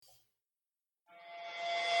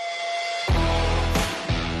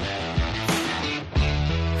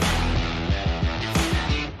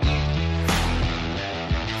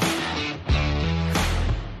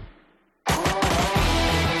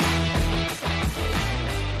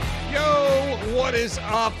What is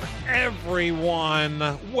up,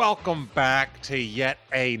 everyone? Welcome back to yet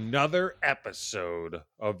another episode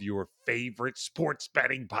of your favorite sports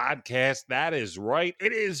betting podcast. That is right.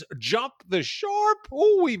 It is Jump the Sharp.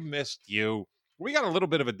 Oh, we missed you. We got a little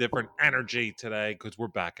bit of a different energy today because we're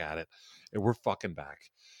back at it, and we're fucking back.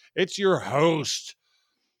 It's your host,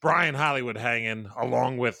 Brian Hollywood hanging,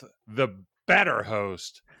 along with the better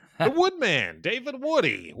host, the Woodman, David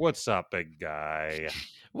Woody. What's up, big guy?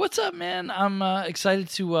 What's up, man? I'm excited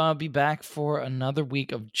to be back for another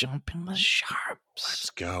week of Jumping the Sharps. Let's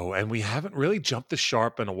go. And we haven't really jumped the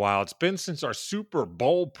sharp in a while. It's been since our Super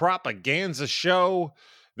Bowl propaganda show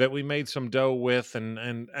that we made some dough with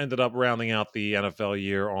and ended up rounding out the NFL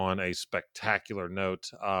year on a spectacular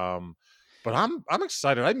note. But I'm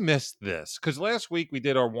excited. I missed this because last week we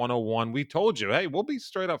did our 101. We told you, hey, we'll be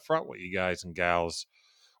straight up front with you guys and gals.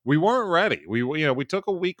 We weren't ready. We took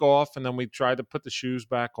a week off and then we tried to put the shoes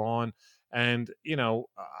back on. And,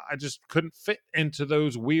 I just couldn't fit into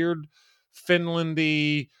those weird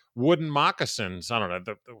Finlandy wooden moccasins. I don't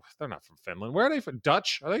know. They're not from Finland. Where are they from?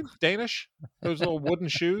 Dutch? Are they Danish? Those little wooden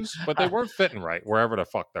shoes? But they weren't fitting right wherever the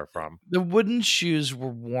fuck they're from. The wooden shoes were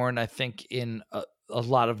worn, I think, in a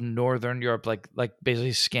lot of Northern Europe, like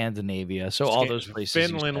basically Scandinavia. So all those places.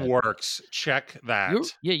 Finland works. Check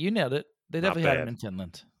that. You nailed it. They definitely had them in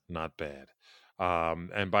Finland. Not bad.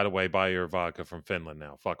 And by the way, buy your vodka from Finland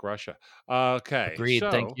now. Fuck Russia. Okay. Agreed.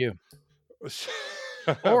 So, thank you.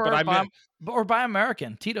 Or buy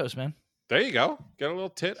American Tito's, man. There you go. Get a little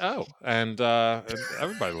tit. Oh, and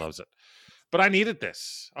everybody loves it. But I needed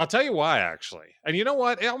this. I'll tell you why, actually. And you know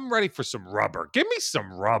what? I'm ready for some rubber. Give me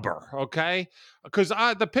some rubber, okay? Because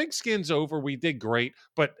the pigskin's over. We did great,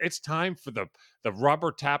 but it's time for the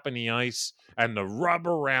rubber tapping the ice and the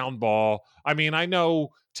rubber round ball. I mean, I know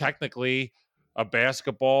technically a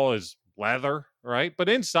basketball is leather, right? But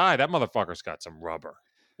inside, that motherfucker's got some rubber.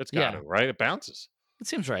 It's got to, right? It bounces. It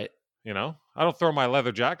seems right. I don't throw my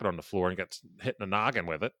leather jacket on the floor and get hit in the noggin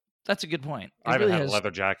with it. That's a good point. I haven't had a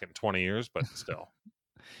leather jacket in 20 years, but still.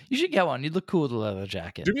 You should get one. You'd look cool with a leather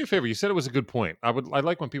jacket. Do me a favor. You said it was a good point. I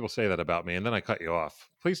like when people say that about me, and then I cut you off.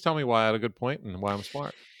 Please tell me why I had a good point and why I'm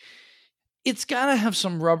smart. It's got to have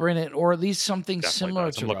some rubber in it, or at least something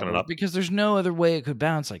similar to rubber, it up. Because there's no other way it could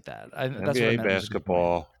bounce like that. That's NBA what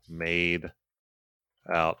basketball made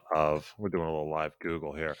out of. We're doing a little live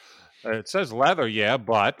Google here. It says leather, yeah,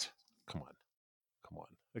 but come on.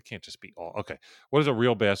 It can't just be all. Okay, what is a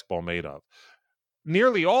real basketball made of?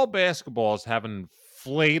 Nearly all basketballs have an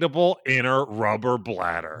inflatable inner rubber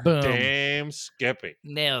bladder. Boom. Damn, Skippy.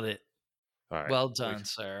 Nailed it. All right. Well done,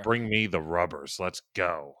 sir. Bring me the rubbers. Let's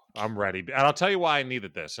go. I'm ready. And I'll tell you why I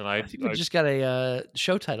needed this. And I think we just got a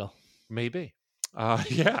show title. Maybe.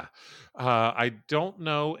 Yeah. I don't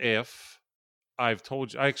know if I've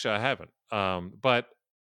told you. Actually, I haven't. But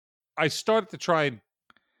I started to try and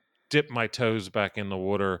dip my toes back in the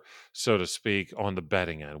water, so to speak, on the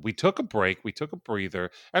betting end. We took a break, we took a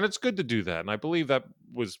breather, and it's good to do that. And I believe that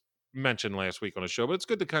was mentioned last week on the show, but it's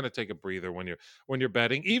good to kind of take a breather when you're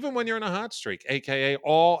betting, even when you're in a hot streak, aka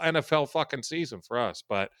all NFL fucking season for us.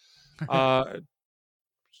 But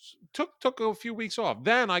took a few weeks off.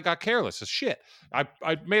 Then I got careless as shit.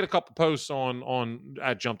 I made a couple posts on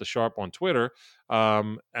at Jump the Sharp on Twitter,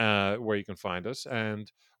 where you can find us, and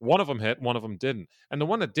one of them hit, one of them didn't. And the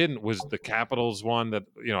one that didn't was the Capitals one that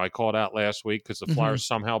I called out last week because the Flyers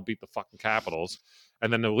somehow beat the fucking Capitals,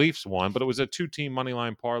 and then the Leafs won, but it was a 2-team money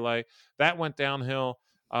line parlay that went downhill.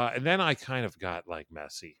 And then I kind of got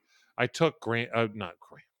messy. I took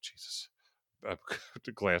Jesus.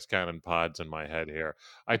 The glass cannon pods in my head here.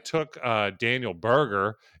 I took Daniel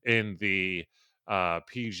Berger in the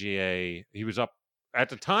PGA. He was up at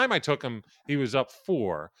the time I took him. He was up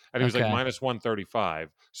 4, and he was minus 135.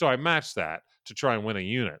 So I matched that to try and win a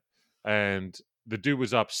unit. And the dude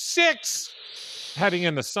was up 6 heading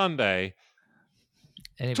into Sunday.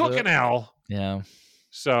 And took an L. Yeah.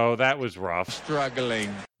 So that was rough.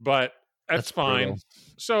 Struggling, but that's fine. Brutal.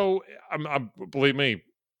 So believe me.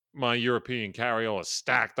 My European carryola is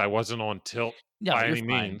stacked. I wasn't on tilt by any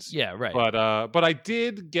means. Yeah, right. But I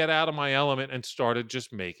did get out of my element and started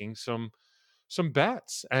just making some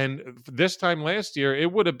bets. And this time last year,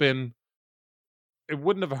 it wouldn't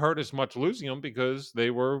have hurt as much losing them because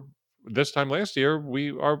they were. This time last year,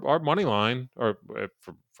 our money line, or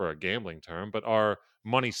for a gambling term, but our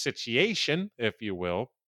money situation, if you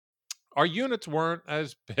will, our units weren't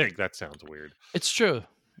as big. That sounds weird. It's true.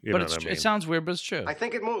 You know what I mean? It sounds weird, but it's true. I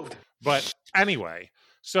think it moved. But anyway,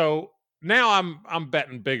 so now I'm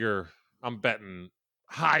betting bigger. I'm betting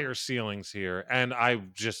higher ceilings here, and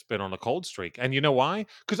I've just been on a cold streak. And you know why?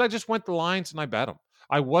 Because I just went the lines and I bet them.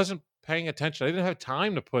 I wasn't paying attention. I didn't have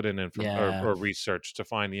time to put in or research to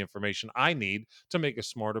find the information I need to make a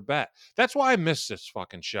smarter bet. That's why I missed this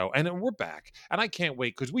fucking show. And then we're back. And I can't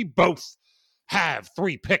wait because we both have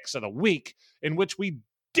 3 picks of the week in which we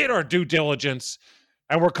did our due diligence,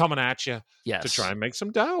 and we're coming at you to try and make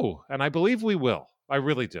some dough. And I believe we will. I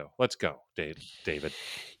really do. Let's go, David.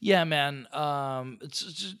 Yeah, man.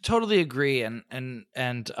 It's totally agree. And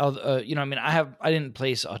you know, I mean, I didn't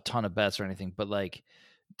place a ton of bets or anything, but like,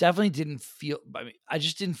 definitely didn't feel. I mean, I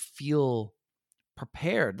just didn't feel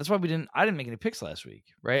prepared. That's why I didn't make any picks last week,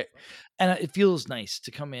 right? And it feels nice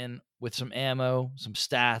to come in with some ammo, some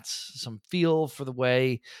stats, some feel for the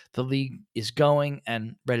way the league is going,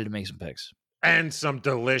 and ready to make some picks. And some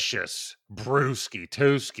delicious brewski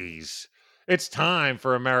tooskies. It's time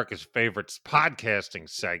for America's favorite podcasting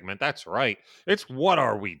segment. That's right. It's What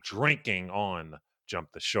Are We Drinking on Jump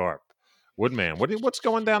the Sharp. Woodman, what's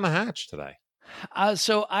going down the hatch today?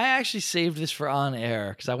 So I actually saved this for on air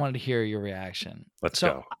because I wanted to hear your reaction. Let's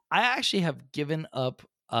go. I actually have given up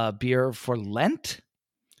beer for Lent.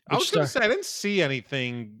 I was going to say, I didn't see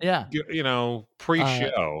anything,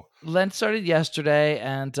 pre-show. Lent started yesterday,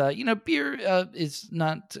 and, beer is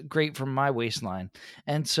not great for my waistline.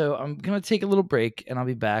 And so I'm going to take a little break, and I'll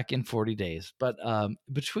be back in 40 days. But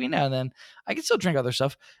between now and then, I can still drink other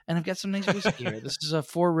stuff, and I've got some nice whiskey here. This is a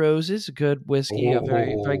Four Roses, a good whiskey, a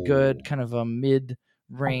very, very good kind of a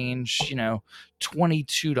mid-range,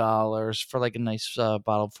 $22 for like a nice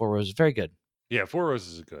bottle of Four Roses. Very good. Yeah, Four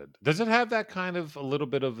Roses is good. Does it have that kind of a little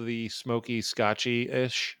bit of the smoky,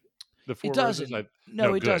 scotchy-ish? The Four Roses?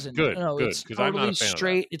 No, it doesn't. Good. It's totally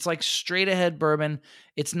straight. It's like straight ahead bourbon.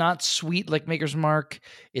 It's not sweet like Maker's Mark.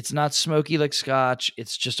 It's not smoky like Scotch.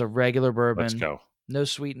 It's just a regular bourbon. Let's go. No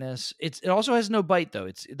sweetness. It also has no bite though.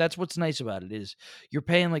 That's what's nice about it is you're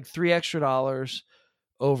paying like $3 extra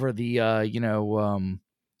over the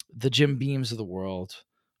the Jim Beams of the world.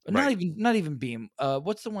 Right. Not even Beam.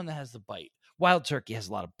 What's the one that has the bite? Wild Turkey has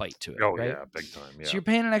a lot of bite to it. Oh, right? Yeah, big time. Yeah. So you're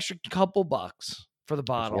paying an extra couple bucks for the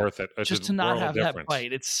bottle. It's worth it. Just to not have that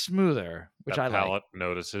bite. It's smoother, which I like. Palate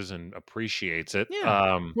notices and appreciates it.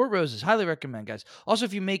 Yeah. Four Roses. Highly recommend, guys. Also,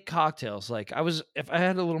 if you make cocktails, if I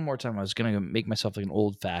had a little more time, I was going to make myself like an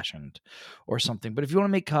old fashioned or something. But if you want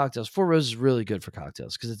to make cocktails, Four Roses is really good for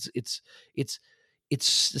cocktails because it's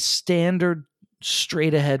standard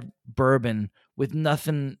straight ahead bourbon with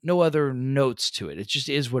no other notes to it. It just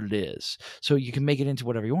is what it is. So you can make it into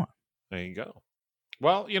whatever you want. There you go.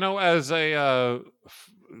 Well, as a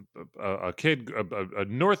kid, a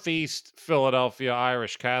Northeast Philadelphia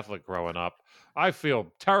Irish Catholic growing up, I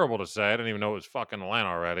feel terrible to say I didn't even know it was fucking Lent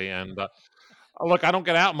already. And look, I don't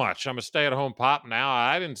get out much. I'm a stay-at-home pop now.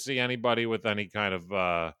 I didn't see anybody with any kind of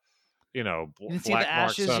black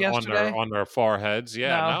marks on their foreheads.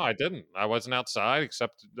 Yeah, no, I didn't. I wasn't outside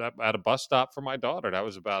except at a bus stop for my daughter. That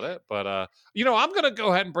was about it. But I'm going to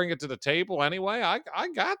go ahead and bring it to the table anyway. I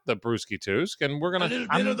got the Brewski Toosk, and we're going to.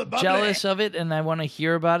 I'm jealous of it, and I want to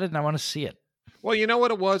hear about it, and I want to see it. Well, you know what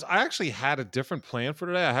it was? I actually had a different plan for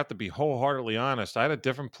today. I have to be wholeheartedly honest. I had a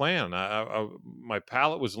different plan. My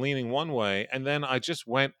palate was leaning one way, and then I just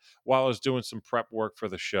went while I was doing some prep work for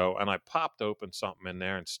the show, and I popped open something in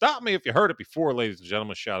there. And stop me if you heard it before, ladies and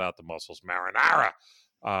gentlemen. Shout out to Muscles Marinara,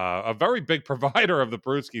 a very big provider of the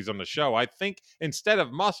brewskis on the show. I think instead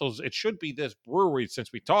of Muscles, it should be this brewery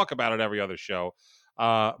since we talk about it every other show.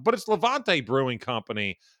 But it's Levante Brewing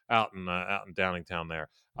Company out in Downingtown there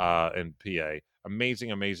in PA.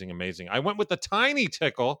 Amazing. I went with the Tiny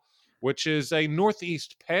Tickle, which is a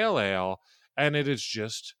Northeast Pale Ale, and it is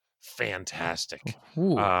just fantastic.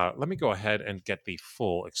 Let me go ahead and get the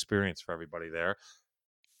full experience for everybody there.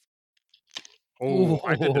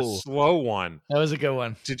 I did the slow one. That was a good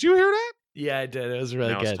one. Did you hear that? Yeah, I did. It was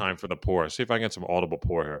really good. Now it's time for the pour. See if I can get some audible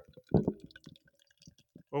pour here.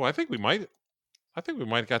 Oh, I think we might have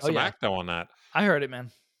got some Acto on that. I heard it, man.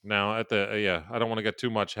 Now at the I don't want to get too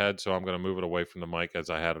much head, so I'm going to move it away from the mic as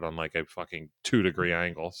I had it on like a fucking 2-degree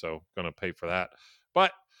angle. So going to pay for that.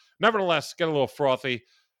 But nevertheless, get a little frothy,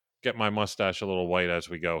 get my mustache a little white as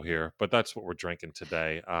we go here. But that's what we're drinking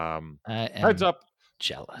today. Heads up.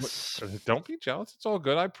 Jealous. Don't be jealous. It's all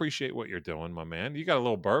good. I appreciate what you're doing, my man. You got a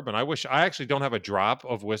little bourbon. I actually don't have a drop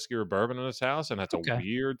of whiskey or bourbon in this house, and that's a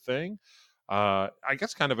weird thing. I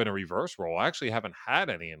guess kind of in a reverse role. I actually haven't had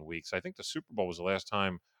any in weeks. I think the Super Bowl was the last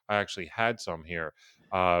time I actually had some here.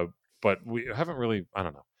 But we haven't really, I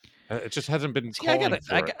don't know. It just hasn't been calling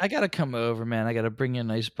for it. I got to come over, man. I got to bring you a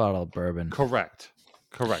nice bottle of bourbon. Correct.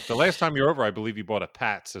 The last time you were over, I believe you bought a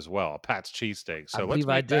Pat's as well, a Pat's cheesesteak. So let's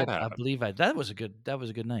make that happen. That was a good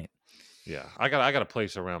night. Yeah, I got a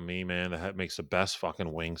place around me, man, that makes the best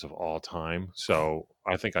fucking wings of all time. So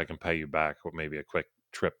I think I can pay you back with maybe a quick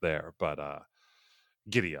trip there. But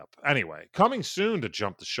giddy up. Anyway, coming soon to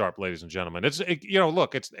Jump the Sharp, ladies and gentlemen.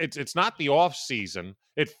 Look, it's not the off season.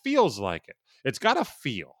 It feels like it. It's got to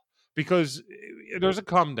feel because there's a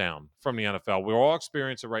come down from the NFL. We're all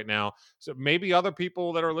experiencing it right now. So maybe other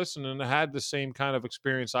people that are listening had the same kind of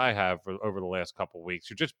experience I have over the last couple of weeks.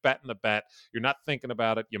 You're just betting the bet. You're not thinking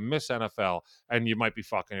about it. You miss NFL, and you might be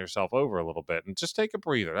fucking yourself over a little bit. And just take a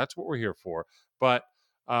breather. That's what we're here for. But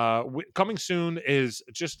coming soon is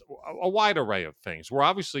just a wide array of things. We're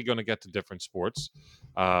obviously going to get to different sports.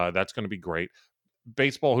 That's going to be great.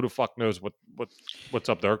 Baseball, who the fuck knows what's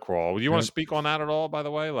up their crawl? You want to speak on that at all? By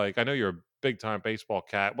the way, like I know you're a big time baseball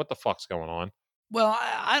cat. What the fuck's going on? Well,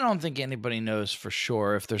 I don't think anybody knows for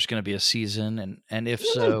sure if there's going to be a season, and if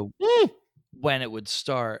so, when it would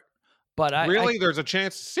start. But really, there's a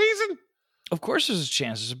chance season. Of course, there's a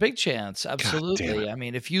chance. There's a big chance. Absolutely. I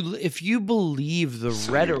mean, if you believe the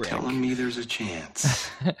rhetoric, you're telling me there's a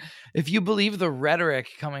chance. If you believe the rhetoric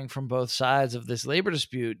coming from both sides of this labor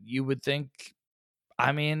dispute, you would think.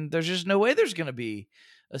 I mean, there's just no way there's going to be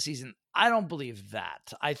a season. I don't believe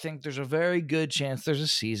that. I think there's a very good chance there's a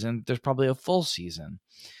season. There's probably a full season,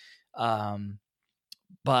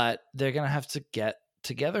 but they're going to have to get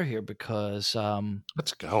together here because.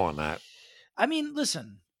 Let's go on that. I mean,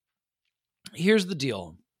 listen. Here's the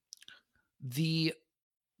deal. The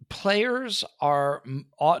players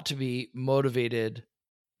ought to be motivated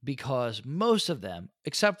because most of them,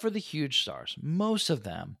 except for the huge stars, most of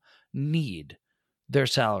them need their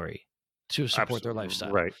salary to support their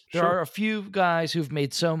lifestyle. Right. There are a few guys who've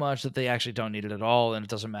made so much that they actually don't need it at all, and it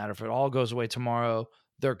doesn't matter if it all goes away tomorrow.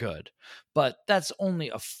 They're good. But that's only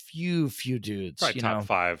a few dudes. Right, top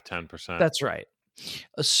 5, 10%. That's right.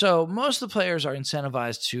 So most of the players are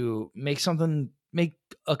incentivized to make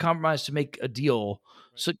a compromise, to make a deal,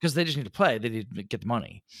 so because they just need to play, they need to get the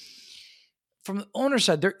money. From the owner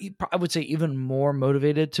side, they're, I would say, even more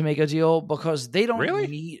motivated to make a deal because they don't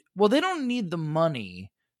need. Well, they don't need the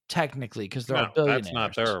money technically because they're billionaires. That's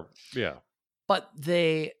not their. Yeah, but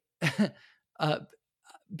they.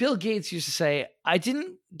 Bill Gates used to say, "I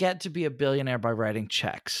didn't get to be a billionaire by writing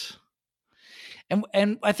checks."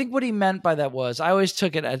 And I think what he meant by that was, I always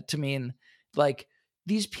took it to mean like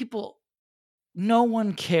these people, no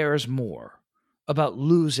one cares more about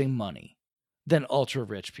losing money than ultra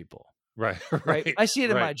rich people. Right. I see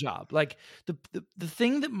it in my job. Like the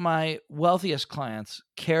thing that my wealthiest clients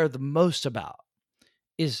care the most about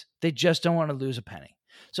is they just don't want to lose a penny.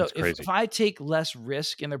 So if I take less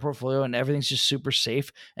risk in their portfolio and everything's just super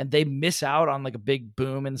safe and they miss out on like a big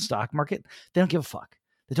boom in the stock market, they don't give a fuck.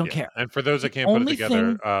 They don't care. And for those that can't put it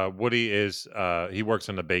together, Woody is he works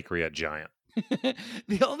in the bakery at Giant.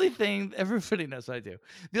 The only thing everybody knows I do.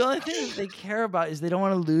 The only thing that they care about is they don't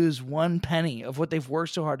want to lose one penny of what they've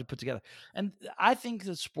worked so hard to put together. And I think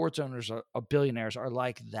that sports owners are billionaires are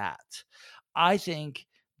like that. I think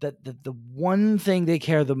that the one thing they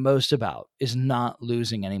care the most about is not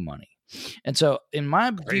losing any money. And so in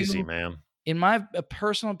my in my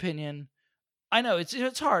personal opinion, I know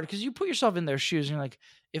it's hard because you put yourself in their shoes and you're like,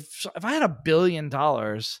 if I had $1 billion,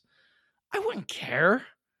 I wouldn't care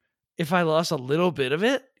if I lost a little bit of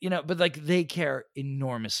it, but like they care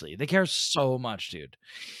enormously. They care so much, dude.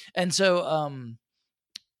 And so,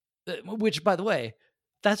 which by the way,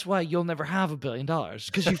 that's why you'll never have $1 billion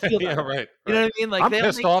because you feel that. Right. You know what I mean? Like I'm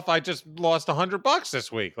pissed off. I just lost $100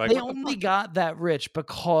 this week. Like they only got that rich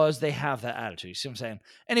because they have that attitude. You see what I'm saying?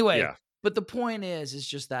 Anyway, but the point is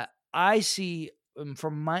just that I see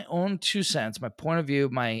from my own 2 cents, my point of view,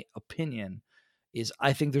 my opinion is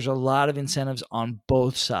I think there's a lot of incentives on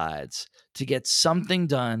both sides to get something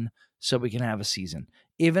done so we can have a season.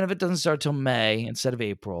 Even if it doesn't start till May instead of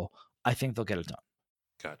April, I think they'll get it done.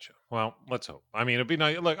 Gotcha. Well, let's hope. I mean, it'd be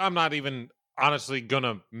nice. Look, I'm not even honestly going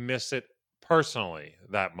to miss it personally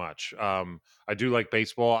that much. I do like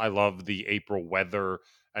baseball. I love the April weather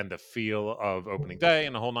and the feel of opening day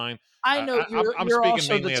and the whole nine. I know you're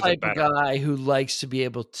also the type of guy who likes to be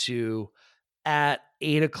able to, at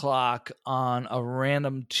 8:00 on a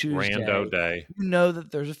random Tuesday, rando day, you know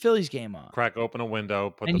that there's a Phillies game on. Crack open a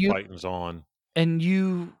window, put the Titans on, and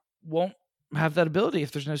you won't have that ability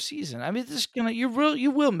if there's no season. I mean, it's gonna you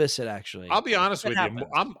will miss it. Actually, I'll be honest with you.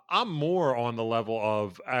 I'm more on the level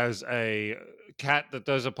of as a cat that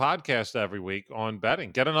does a podcast every week on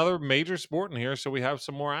betting. Get another major sport in here so we have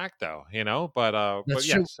some more acto, But that's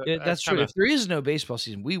true. That's true. If there is no baseball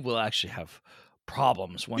season, we will actually have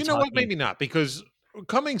problems. You know what? Maybe not, because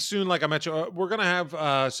coming soon, like I mentioned, we're going to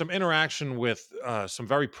have some interaction with some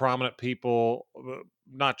very prominent people,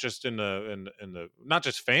 not just in the not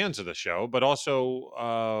just fans of the show, but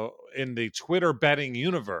also in the Twitter betting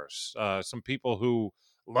universe. Some people who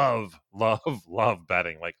love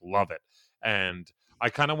betting, like love it, and I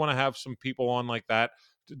kind of want to have some people on like that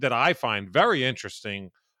I find very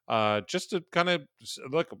interesting. Just to kind of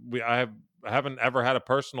look, I haven't ever had a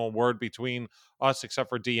personal word between us except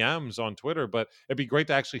for DMs on Twitter, but it'd be great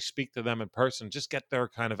to actually speak to them in person, just get their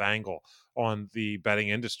kind of angle on the betting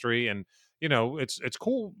industry. And it's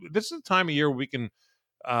cool. This is the time of year we can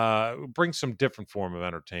bring some different form of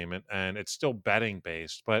entertainment, and it's still betting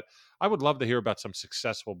based, but I would love to hear about some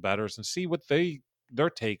successful bettors and see what their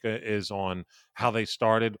take is on how they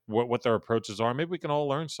started, what their approaches are. Maybe we can all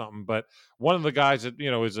learn something. But one of the guys that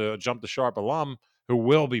is a Jump the Sharp alum who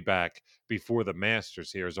will be back before the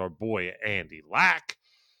Masters here is our boy Andy Lack.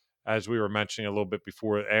 As we were mentioning a little bit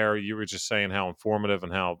before air, you were just saying how informative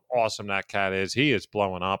and how awesome that cat is. He is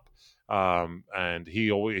blowing up. And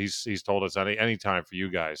he's told us any time for you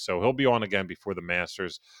guys. So he'll be on again before the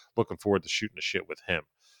Masters. Looking forward to shooting the shit with him.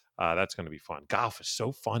 That's going to be fun. Golf is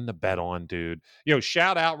so fun to bet on, dude.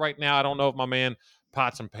 Shout out right now. I don't know if my man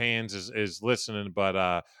Pots and Pans is listening,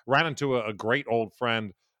 but ran into a great old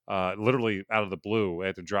friend literally out of the blue. I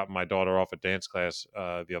had to drop my daughter off at dance class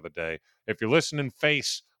the other day. If you're listening,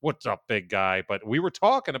 Face, what's up, big guy? But we were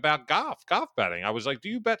talking about golf betting. I was like, do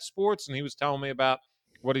you bet sports? And he was telling me about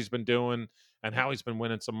what he's been doing and how he's been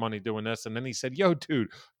winning some money doing this. And then he said, yo, dude,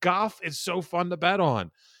 golf is so fun to bet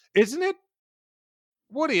on. Isn't it?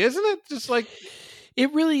 Woody, isn't it? Just like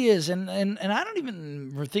it really is. And I don't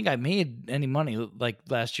even think I made any money like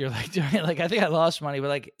last year, like doing it. Like I think I lost money, but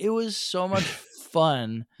like it was so much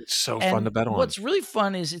fun. It's so fun to bet on. What's really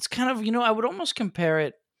fun is it's kind of, I would almost compare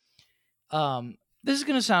it. This is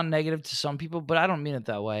going to sound negative to some people, but I don't mean it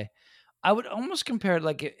that way. I would almost compare it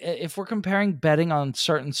like if we're comparing betting on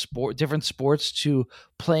different sports to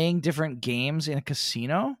playing different games in a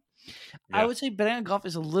casino. Yeah. I would say betting on golf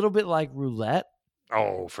is a little bit like roulette.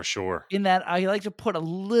 Oh, for sure. In that I like to put a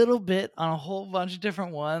little bit on a whole bunch of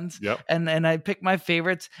different ones. Yep. And I pick my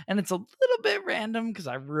favorites, and it's a little bit random because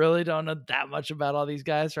I really don't know that much about all these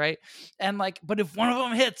guys, right? And but if one of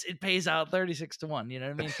them hits, it pays out 36-1. You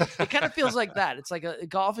know what I mean? It kind of feels like that. It's like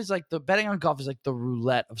golf is like the betting on golf is like the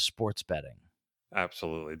roulette of sports betting.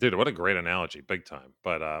 Absolutely. Dude, what a great analogy. Big time.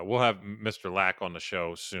 But we'll have Mr. Lack on the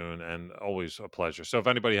show soon, and always a pleasure. So if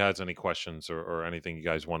anybody has any questions or anything you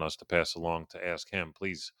guys want us to pass along to ask him,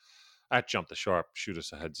 please, at Jump the Sharp, shoot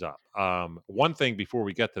us a heads up. One thing before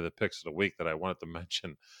we get to the picks of the week that I wanted to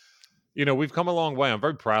mention, we've come a long way. I'm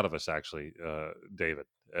very proud of us, actually, David.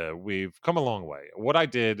 We've come a long way. What I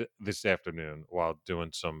did this afternoon while doing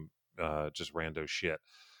some just rando shit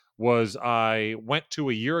was I went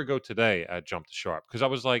to a year ago today at Jump the Sharp because I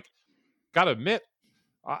was like, gotta admit,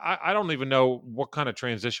 I don't even know what kind of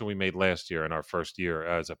transition we made last year in our first year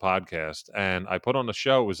as a podcast. And I put on the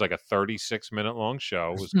show. It was like a 36-minute long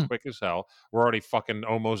show. It was quick as hell. We're already fucking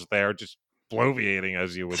almost there, just bloviating,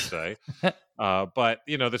 as you would say. But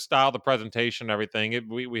the style, the presentation, everything,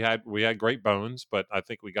 we had great bones, but I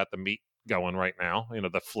think we got the meat going right now.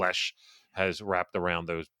 The flesh has wrapped around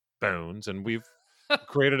those bones, and we've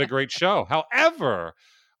created a great show. However,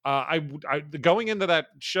 I going into that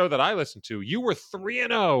show that I listened to, you were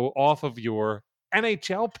 3-0 off of your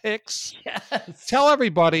NHL picks. Yes. Tell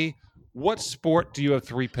everybody, what sport do you have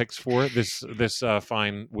 3 picks for this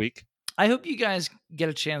fine week? I hope you guys get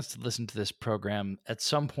a chance to listen to this program at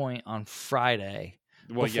some point on Friday.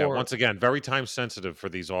 Well, yeah, once again, very time sensitive for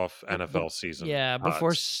these off NFL season. Yeah,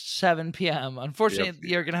 before 7 p.m. Unfortunately,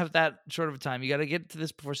 you're going to have that short of a time. You got to get to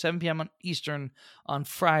this before 7 p.m. on Eastern on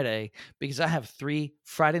Friday because I have 3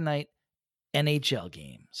 Friday night NHL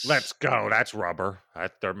games. Let's go. That's rubber.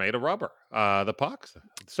 They're made of rubber. The pucks.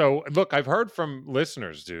 So, look, I've heard from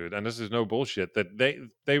listeners, dude, and this is no bullshit, that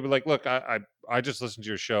they were like, look, I just listened to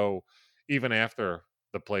your show even after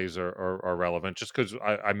the plays are relevant, just because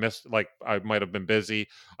I missed, like, I might have been busy.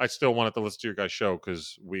 I still wanted to listen to your guys' show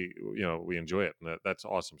because we enjoy it, and that's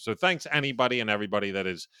awesome. So thanks anybody and everybody that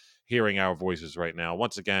is hearing our voices right now.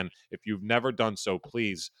 Once again, if you've never done so,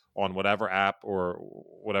 please, on whatever app or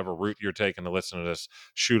whatever route you're taking to listen to this,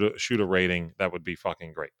 shoot a rating. That would be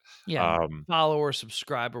fucking great. Yeah, follow or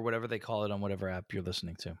subscribe or whatever they call it on whatever app you're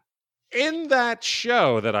listening to. In that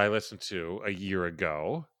show that I listened to a year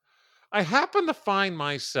ago, I happened to find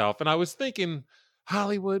myself, and I was thinking,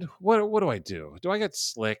 Hollywood, what do I do? Do I get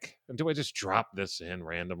slick? And do I just drop this in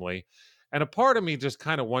randomly? And a part of me just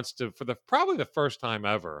kind of wants to, for probably the first time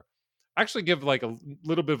ever, actually give like a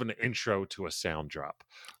little bit of an intro to a sound drop.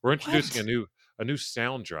 We're introducing a new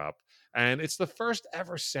sound drop, and it's the first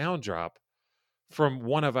ever sound drop from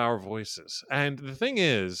one of our voices. And the thing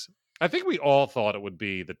is, I think we all thought it would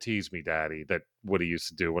be the Tease Me Daddy that Woody used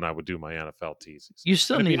to do when I would do my NFL teases. You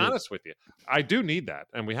still And to need be it. honest with you, I do need that,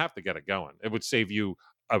 and we have to get it going. It would save you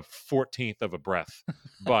a 14th of a breath,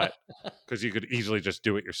 but because you could easily just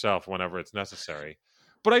do it yourself whenever it's necessary.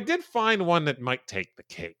 But I did find one that might take the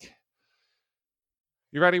cake.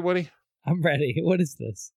 You ready, Woody? I'm ready. What is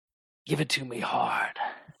this? Give it to me hard.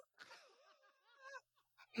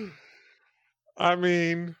 I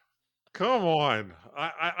mean, come on.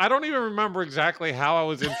 I don't even remember exactly how I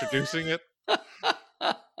was introducing it,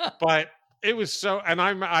 but it was so. And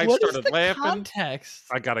I What is started the laughing. context?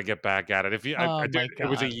 I got to get back at it. If you, Oh I my did, it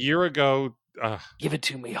was a God. year ago. Give it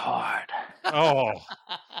to me hard. Oh,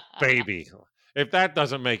 baby. If that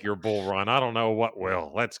doesn't make your bull run, I don't know what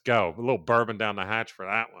will. Let's go. A little bourbon down the hatch for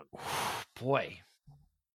that one. Boy.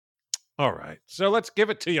 All right. So let's give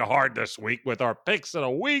it to you hard this week with our picks of the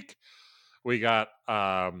week. We got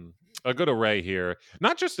a good array here.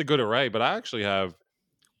 Not just a good array, but I actually have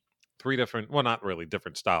 3 different, well, not really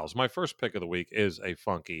different styles. My first pick of the week is a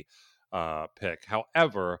funky pick.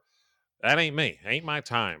 However, that ain't me. Ain't my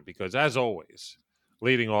time because, as always,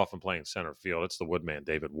 leading off and playing center field, it's the Woodman,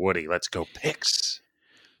 David Woody. Let's go picks.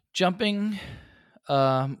 Jumping,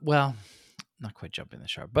 well, not quite jumping the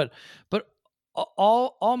sharp, but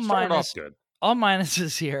all Start off minus good. all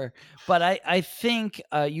minuses here. But I think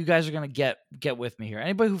you guys are gonna get with me here.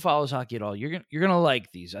 Anybody who follows hockey at all, you're gonna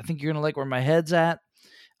like these. I think you're gonna like where my head's at.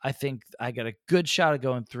 I think I got a good shot of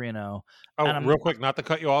going 3-0. Oh, and real quick, not to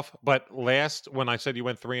cut you off, but last when I said you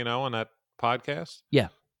went 3-0 on that podcast, Yeah.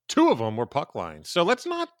 2 of them were puck lines. So let's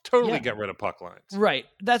not totally Yeah. get rid of puck lines. Right,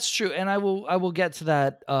 that's true, and I will get to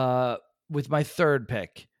that with my third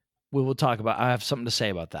pick. We will talk about. I have something to say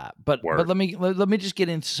about that, but Word. let me just get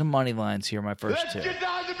into some money lines here. My first two. Get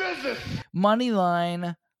down to business. Money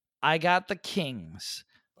line, I got the Kings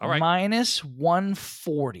All right. minus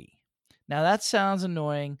 140. Now that sounds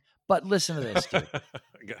annoying, but listen to this, dude.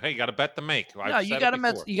 Hey, you got a bet to make. No, you got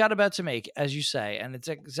a bet to make, as you say, and it's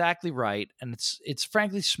exactly right, and it's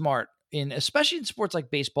frankly smart especially in sports like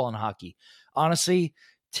baseball and hockey. Honestly,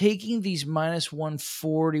 taking these minus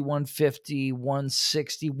 140, 150,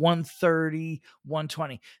 160, 130,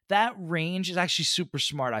 120, that range is actually super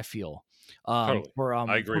smart, I feel. Totally. For I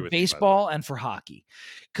agree with you, by the baseball and for hockey.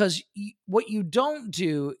 Because what you don't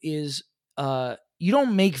do is you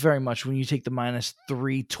don't make very much when you take the minus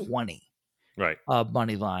 320 Right.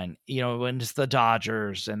 money line. When it's the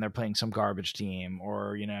Dodgers and they're playing some garbage team,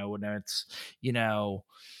 or when it's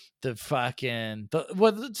the fucking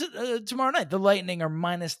tomorrow night the Lightning are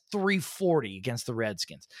minus 340 against the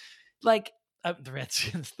Redskins, like the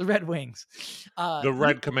Redskins, the Red Wings, The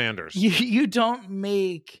Red Commanders. You don't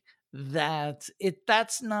make that.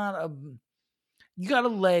 That's not you got to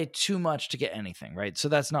lay too much to get anything, right? So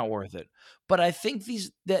that's not worth it. But I think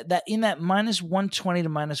that in that minus 120 to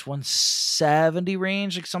minus 170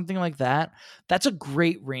 range, like something like that, that's a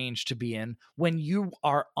great range to be in when you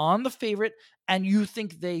are on the favorite and you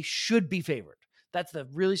think they should be favored. That's the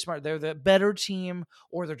really smart. They're the better team,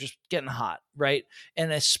 or they're just getting hot, right?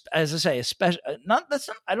 And as I say, especially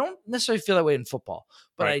I don't necessarily feel that way in football,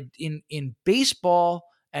 but Right. in baseball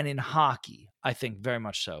and in hockey, I think very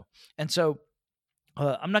much so. And so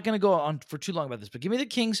I'm not going to go on for too long about this, but give me the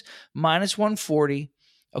Kings minus 140.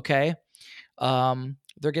 Okay. They're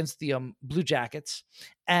against the Blue Jackets.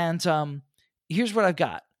 And here's what I've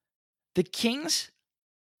got. The Kings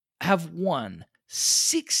have won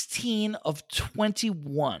 16 of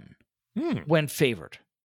 21 when favored.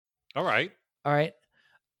 All right. All right.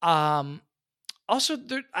 Also,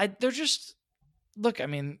 they're just look. I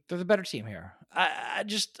mean, they're the better team here. I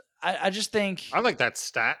just think I like that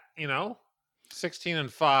stat,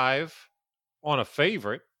 16-5 on a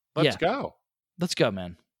favorite. Let's go. Let's go,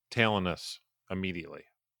 man. Tailing us immediately.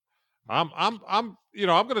 I'm going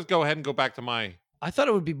to go ahead and go back to my. I thought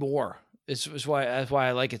it would be more. That's why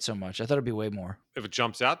I like it so much. I thought it'd be way more. If it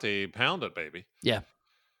jumps out to you, pound it, baby. Yeah.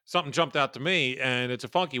 Something jumped out to me, and it's a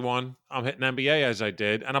funky one. I'm hitting NBA as I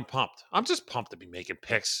did, and I'm pumped. I'm just pumped to be making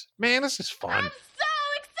picks. Man, this is fun. I'm so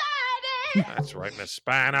excited. That's right, Miss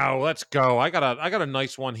Spano. Let's go. I got a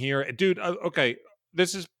nice one here, dude. Okay,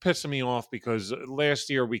 this is pissing me off because last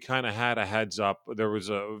year we kind of had a heads up. There was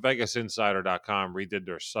a VegasInsider.com redid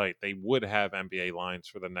their site. They would have NBA lines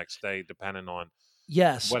for the next day, depending on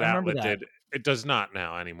Yes, what I remember outlet that. did. It does not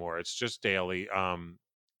now anymore. It's just daily.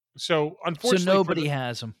 So unfortunately, So nobody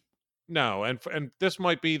has them. no, and this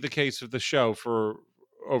might be the case of the show for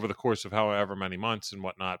over the course of however many months and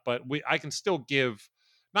whatnot. But I can still give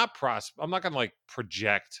I'm not going to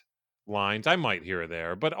project lines. I might here or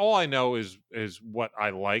there, but all I know is what I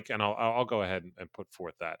like, and I'll go ahead and put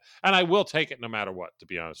forth that, and I will take it no matter what, to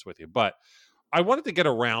be honest with you. But I wanted to get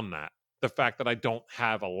around that, the fact that I don't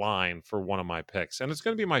have a line for one of my picks, and it's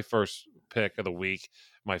going to be my first pick of the week,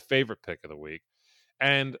 my favorite pick of the week,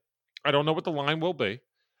 and I don't know what the line will be,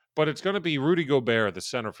 but it's going to be Rudy Gobert, the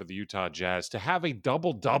center for the Utah Jazz, to have a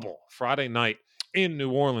double-double Friday night in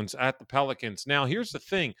New Orleans at the Pelicans. Now, here's the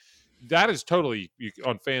thing. That is totally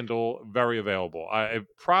on FanDuel, very available. It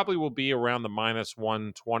probably will be around the minus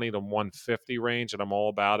 120 to 150 range, and I'm all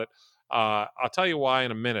about it. I'll tell you why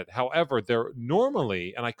in a minute. However, they're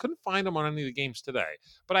normally, and I couldn't find them on any of the games today,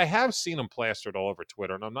 but I have seen them plastered all over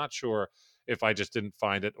Twitter, and I'm not sure if I just didn't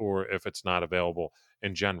find it or if it's not available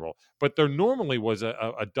in general. But there normally was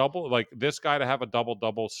a double, like this guy to have a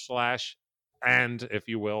double-double slash, and if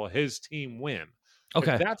you will, his team win.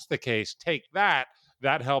 Okay. If that's the case, take that.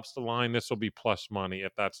 That helps the line. This will be plus money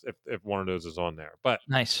if one of those is on there. But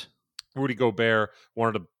Nice. Rudy Gobert, one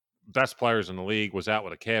of the best players in the league, was out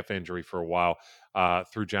with a calf injury for a while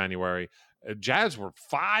through January. Jazz were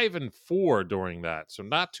 5-4 during that, so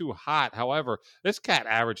not too hot. However, this cat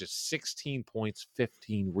averages 16 points,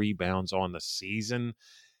 15 rebounds on the season.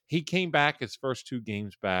 He came back his first 2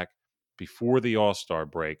 games back before the All-Star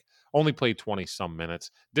break. Only played 20-some minutes.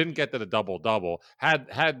 Didn't get to the double-double.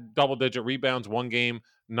 Had double-digit rebounds one game,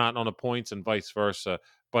 not on the points, and vice versa.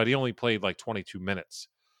 But he only played like 22 minutes.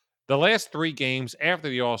 The last 3 games after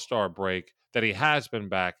the All-Star break that he has been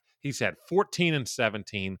back, he's had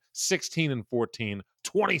 14-17, 16-14,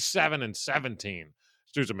 27-17. This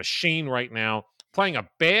dude's a machine right now, playing a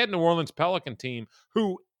bad New Orleans Pelican team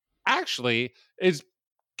who actually is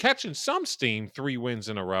catching some steam, 3 wins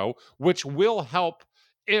in a row, which will help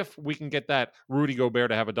if we can get that Rudy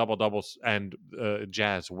Gobert to have a double-double and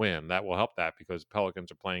Jazz win. That will help that because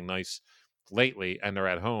Pelicans are playing nice lately and they're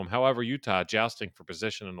at home. However, Utah jousting for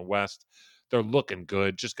position in the West, they're looking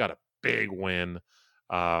good. Just got a big win.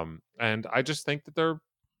 And I just think that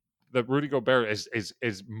Rudy Gobert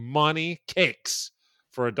is money cakes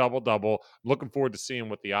for a double-double. I'm looking forward to seeing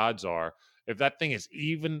what the odds are. If that thing is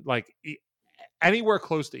even, like anywhere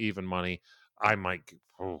close to even money, I might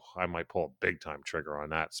pull a big time trigger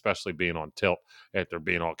on that, especially being on tilt after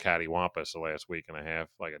being all cattywampus the last week and a half,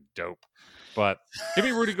 like a dope. But give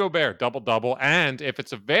me Rudy Gobert double-double, and if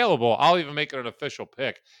it's available, I'll even make it an official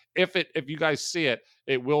pick. If you guys see it,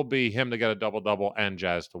 it will be him to get a double-double and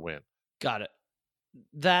Jazz to win. Got it.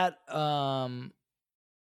 That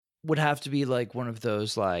would have to be like one of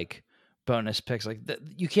those like bonus picks. Like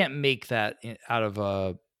you can't make that out of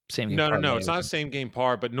a same game. No, it's not a same game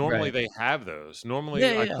par, but normally they have those. Normally,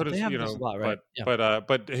 I could have, right?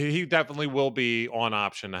 But he definitely will be on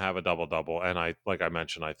option to have a double-double, and like I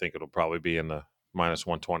mentioned, I think it'll probably be in the minus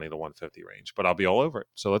 120 to 150 range, but I'll be all over it.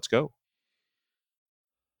 So let's go.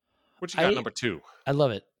 What you got, number 2? I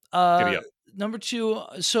love it. Giddy up. Number 2.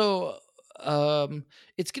 So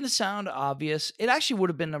it's going to sound obvious. It actually would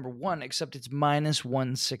have been number 1, except it's minus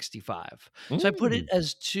 165. So I put it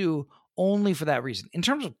as 2 only for that reason. In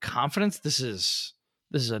terms of confidence, this is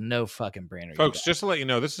a no fucking brainer. Folks, just to let you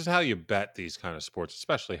know, this is how you bet these kind of sports,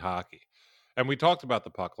 especially hockey. And we talked about the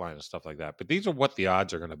puck line and stuff like that, but these are what the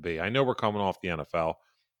odds are going to be. I know we're coming off the NFL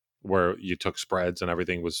where you took spreads and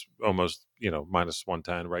everything was almost, minus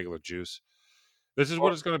 110 regular juice. This is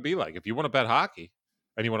what it's going to be like. If you want to bet hockey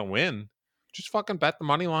and you want to win, just fucking bet the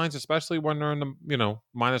money lines, especially when they're in the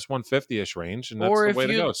minus 150-ish range, and that's the way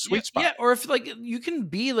to go. Sweet spot. Yeah, or if like you can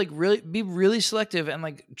be like really selective and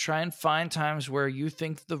like try and find times where you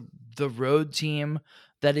think the road team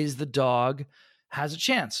that is the dog has a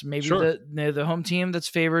chance. Maybe the home team that's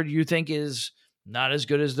favored you think is not as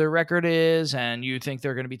good as their record is, and you think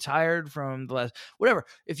they're going to be tired from the last whatever.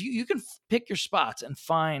 If you can pick your spots and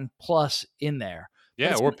find plus in there.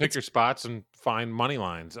 Yeah, or pick your spots and find money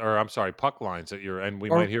lines, or I'm sorry, puck lines and we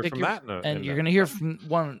might hear from that. You're going to hear from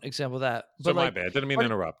one example of that. But so my bad. Didn't mean to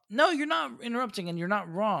interrupt. No, you're not interrupting, and you're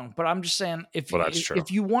not wrong. But I'm just saying, if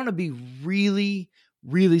you want to be really,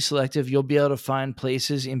 really selective, you'll be able to find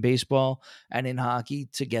places in baseball and in hockey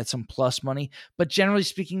to get some plus money. But generally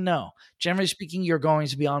speaking, no. Generally speaking, you're going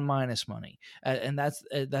to be on minus money, and that's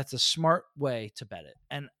a smart way to bet it.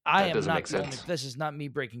 And I am not doing it. This is not me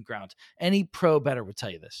breaking ground. Any pro bettor would tell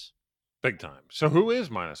you this. Big time. So who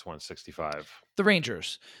is minus 165? The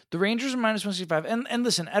Rangers. The Rangers are minus 165. And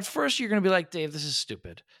listen, at first you're going to be like, Dave, this is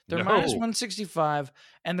stupid. They're minus 165,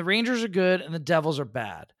 and the Rangers are good, and the Devils are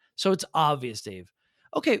bad. So it's obvious, Dave.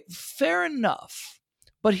 Okay, fair enough.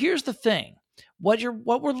 But here's the thing.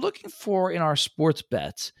 what we're looking for in our sports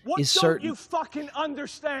bets is certain fucking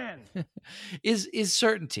understand? is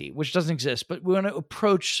certainty, which doesn't exist, but we want to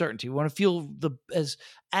approach certainty. We want to feel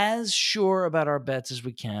as sure about our bets as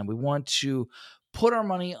we can. We want to put our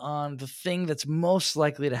money on the thing that's most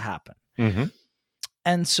likely to happen. Mm-hmm.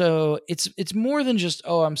 And so it's more than just,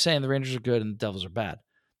 I'm saying the Rangers are good and the Devils are bad.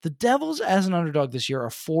 The Devils as an underdog this year are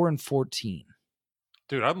 4-14.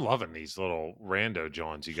 Dude, I'm loving these little rando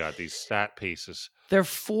Johns you got, these stat pieces. They're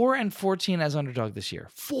 4-14 as underdog this year.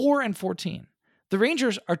 4-14. The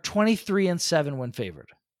Rangers are 23-7 when favored.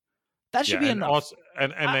 That should be enough. Also,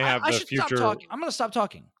 and they have the future. I'm going to stop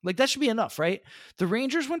talking. Like, that should be enough, right? The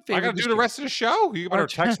Rangers when favored. I got to do the rest of the show. You better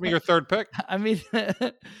text me your third pick. I mean,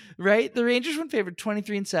 right? The Rangers when favored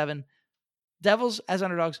 23-7. Devils as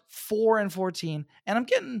underdogs 4-14. And I'm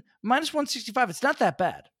getting -165. It's not that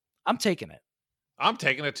bad. I'm taking it. I'm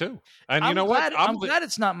taking it too. And you know what? what? I'm glad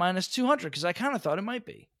it's not -200 because I kind of thought it might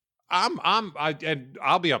be. And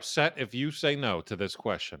I'll be upset if you say no to this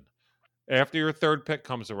question. After your third pick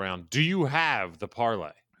comes around, do you have the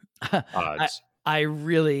parlay odds? I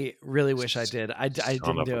really, really wish I did. I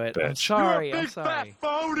didn't do it. I'm sorry. I'm sorry.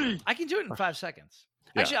 I can do it in 5 seconds.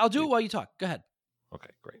 Yeah. Actually, I'll do it while you talk. Go ahead.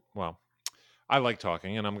 Okay, great. Well, I like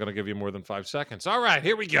talking, and I'm going to give you more than 5 seconds. All right,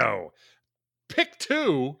 here we go. Pick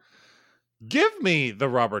 2. Give me the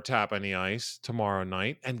rubber tap on the ice tomorrow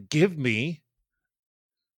night, and give me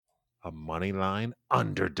a money line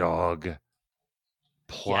underdog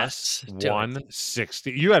plus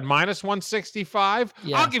 160. You had -165?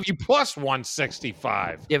 Yeah. I'll give you plus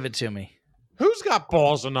 165. Give it to me. Who's got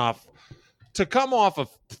balls enough to come off of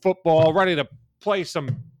football, ready to play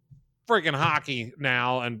some friggin' hockey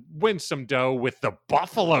now and win some dough with the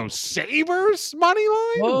Buffalo Sabres money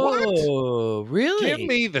line? Whoa, really? Give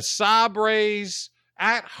me the Sabres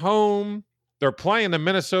at home. They're playing the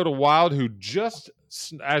Minnesota Wild, who just,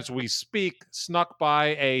 as we speak, snuck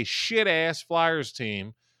by a shit-ass Flyers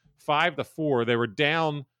team, 5-4. They were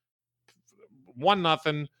down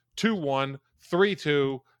 1-0, 2-1,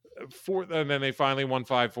 3-2, 4, and then they finally won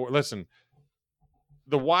 5-4. Listen,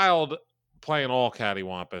 the Wild playing all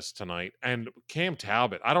cattywampus tonight, and Cam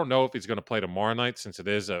Talbot, I don't know if he's going to play tomorrow night since it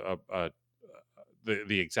is the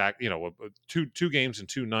exact, two games in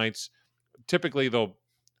 2 nights. Typically they'll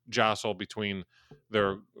jostle between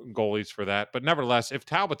their goalies for that, but nevertheless, if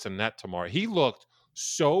Talbot's in net tomorrow, he looked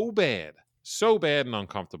so bad and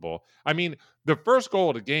uncomfortable. I mean, the first goal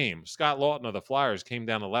of the game, Scott Lawton of the Flyers came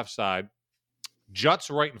down the left side, juts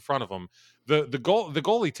right in front of him. The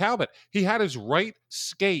goalie Talbot, he had his right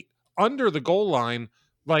skate under the goal line,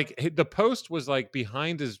 like the post was like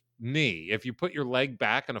behind his knee. If you put your leg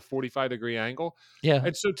back in a 45-degree angle, yeah.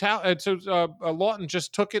 And so Lawton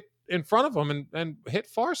just took it in front of him and hit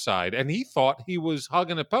far side, and he thought he was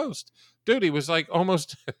hugging a post. Dude, he was like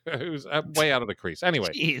almost he was way out of the crease. Anyway,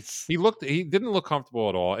 Jeez. he didn't look comfortable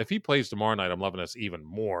at all. If he plays tomorrow night, I'm loving this even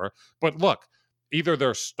more. But look, either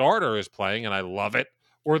their starter is playing, and I love it,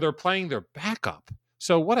 or they're playing their backup.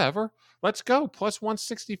 So whatever. Let's go. Plus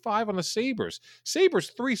 165 on the Sabres.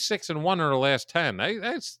 Sabres 3-6-1 in their last 10.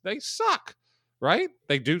 They suck, right?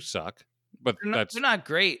 They do suck, but they're not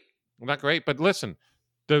great. Not great. But listen,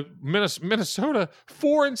 the Minnesota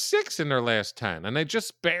 4-6 in their last 10, and they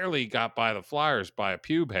just barely got by the Flyers by a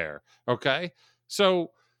pube hair. Okay,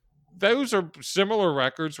 so those are similar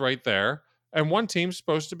records right there, and one team's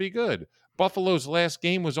supposed to be good. Buffalo's last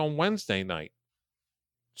game was on Wednesday night,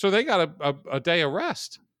 so they got a day of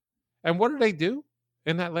rest. And what did they do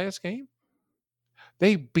in that last game?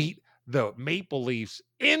 They beat the Maple Leafs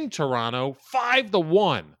in Toronto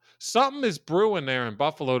 5-1. Something is brewing there in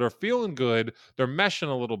Buffalo. They're feeling good. They're meshing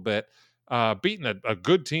a little bit, beating a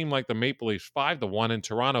good team like the Maple Leafs 5-1 in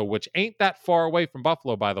Toronto, which ain't that far away from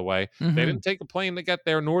Buffalo, by the way. Mm-hmm. They didn't take a plane to get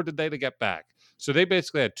there, nor did they to get back. So they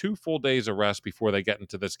basically had 2 full days of rest before they get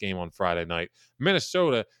into this game on Friday night.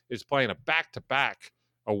 Minnesota is playing a back-to-back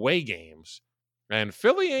away games. And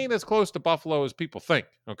Philly ain't as close to Buffalo as people think,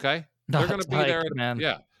 okay? They're going to be there. Man.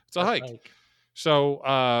 Yeah, it's a hike. So,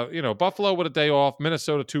 Buffalo with a day off,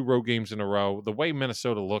 Minnesota 2 road games in a row. The way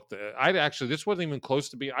Minnesota looked, this wasn't even close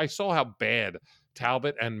to be. I saw how bad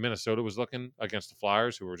Talbot and Minnesota was looking against the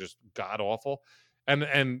Flyers, who were just god-awful.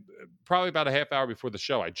 And probably about a half hour before the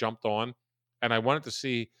show, I jumped on, and I wanted to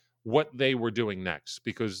see what they were doing next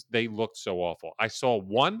because they looked so awful. I saw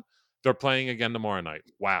 1, they're playing again tomorrow night.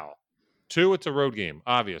 Wow. 2, it's a road game,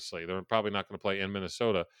 obviously. They're probably not going to play in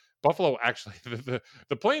Minnesota. Buffalo, actually,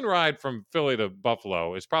 the plane ride from Philly to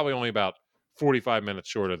Buffalo is probably only about 45 minutes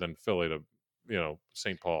shorter than Philly to,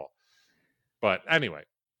 St. Paul. But anyway.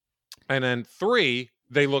 And then 3,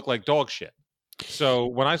 they look like dog shit. So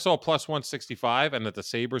when I saw plus 165 and that the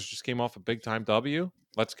Sabres just came off a big time W,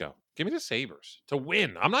 let's go. Give me the Sabres to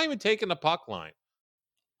win. I'm not even taking the puck line.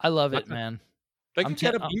 I love Not it, the- man. They I'm could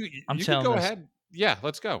get te- a. You, I'm you could telling go this. ahead. Yeah,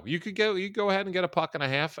 let's go. You could go ahead and get a puck and a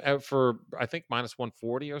half for I think minus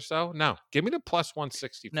 140 or so. No, give me the plus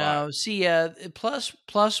 165. No, see, plus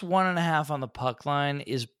 1.5 on the puck line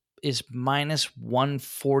is minus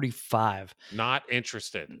 145. Not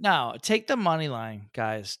interested. No, take the money line,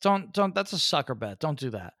 guys. Don't. That's a sucker bet. Don't do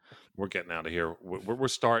that. We're getting out of here. We're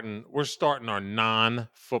starting our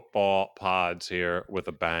non-football pods here with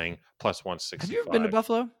a bang. Plus 165. Have you ever been to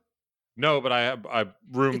Buffalo? No, but I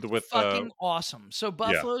roomed It's with fucking awesome. So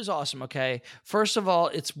Buffalo is awesome. Okay, first of all,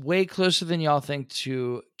 it's way closer than y'all think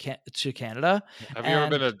to Canada. Have you ever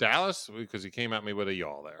been to Dallas? Because you came at me with a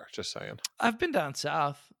y'all there. Just saying. I've been down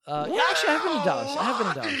south. Yeah, actually, I've been to Dallas. I have been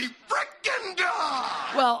to Dallas.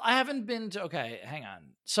 Well, I haven't been to. Okay, hang on.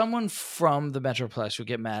 Someone from the Metroplex would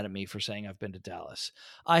get mad at me for saying I've been to Dallas.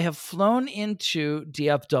 I have flown into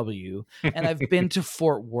DFW and I've been to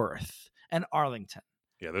Fort Worth and Arlington.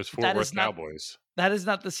 Yeah, those Fort That Worth is not- Cowboys. That is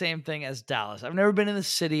not the same thing as Dallas. I've never been in the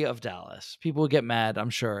city of Dallas. People would get mad,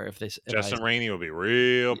 I'm sure, if Justin Rainey will be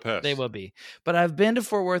real pissed. They will be. But I've been to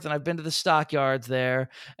Fort Worth and I've been to the stockyards there,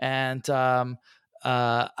 and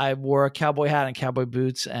I wore a cowboy hat and cowboy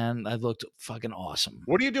boots, and I looked fucking awesome.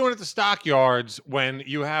 What are you doing at the stockyards when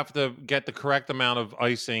you have to get the correct amount of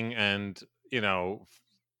icing and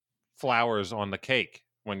flowers on the cake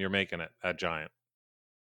when you're making it at Giant?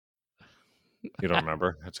 You don't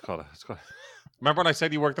remember? It's called. Remember when I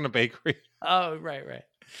said you worked in a bakery? Oh, right.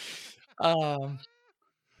 Oh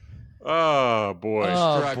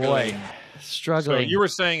boy, Struggling. So you were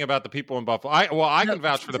saying about the people in Buffalo. I can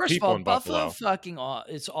vouch for the First of people all, in Buffalo. fucking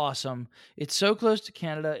it's awesome. It's so close to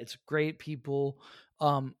Canada. It's great people.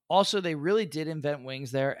 Also, they really did invent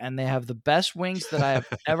wings there, and they have the best wings that I have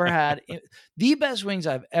ever had. The best wings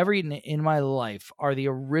I've ever eaten in my life are the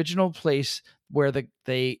original place where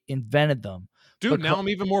they invented them. Dude, now I'm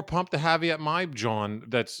even more pumped to have you at my John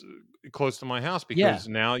that's close to my house because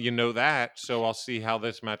now you know that. So I'll see how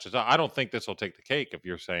this matches up. I don't think this will take the cake if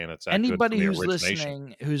you're saying it's that Anybody good who's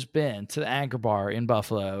listening who's been to the Anchor Bar in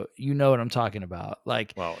Buffalo, you know what I'm talking about.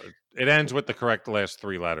 Like, well, it ends with the correct last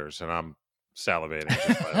three letters, and I'm salivating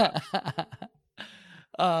just by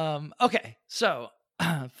that. Okay, so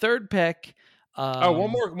third pick.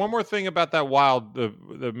 One more thing about that Wild,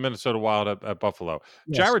 the Minnesota Wild at Buffalo.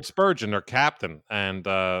 Yes. Jared Spurgeon, their captain, and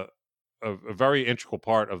a very integral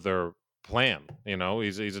part of their plan.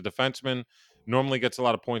 He's a defenseman. Normally gets a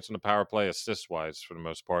lot of points in the power play, assist wise for the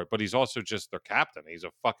most part, but he's also just their captain. He's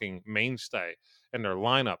a fucking mainstay in their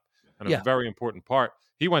lineup and a very important part.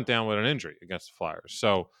 He went down with an injury against the Flyers,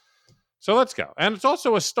 So let's go. And it's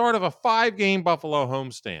also a start of a 5-game Buffalo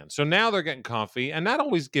homestand. So now they're getting comfy, and that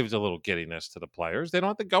always gives a little giddiness to the players. They don't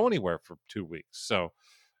have to go anywhere for 2 weeks. So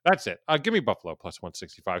that's it. Give me Buffalo plus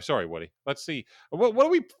 165. Sorry, Woody. Let's see. What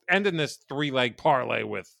are we ending this 3-leg parlay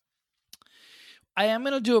with? I am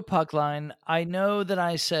going to do a puck line. I know that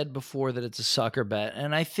I said before that it's a sucker bet,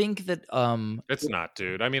 and I think that it's not,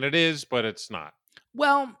 dude. I mean, it is, but it's not.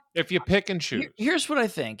 Well, if you pick and choose. Here's what I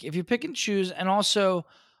think. If you pick and choose, and also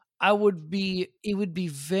it would be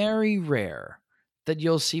very rare that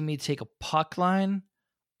you'll see me take a puck line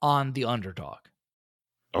on the underdog.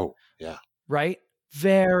 Oh, yeah. Right?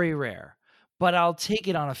 Very rare. But I'll take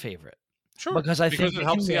it on a favorite. Sure. Because I think it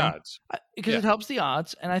helps the odds. Because it helps the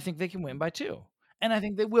odds, and I think they can win by 2. And I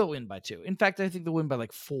think they will win by 2. In fact, I think they'll win by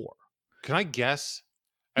like 4. Can I guess?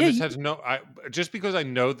 And this has just because I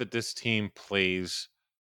know that this team plays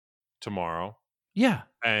tomorrow. Yeah.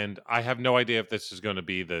 And I have no idea if this is going to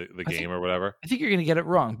be the game or whatever. I think you're going to get it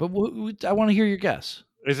wrong, but I want to hear your guess.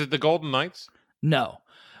 Is it the Golden Knights? No.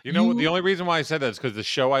 You know, the only reason why I said that is because the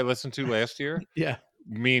show I listened to last year,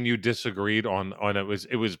 me and you disagreed on it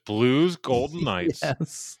was Blues Golden Knights.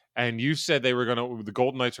 Yes. And you said the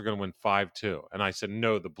Golden Knights are going to win 5-2. And I said,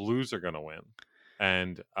 no, the Blues are going to win.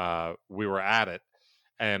 And we were at it.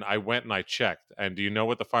 And I went and I checked. And do you know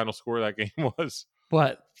what the final score of that game was?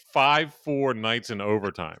 What? 5-4 Knights in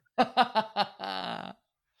overtime. I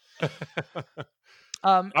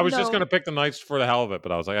was just going to pick the Knights for the hell of it,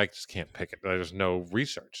 but I was like, I just can't pick it. There's no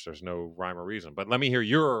research. There's no rhyme or reason. But let me hear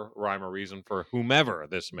your rhyme or reason for whomever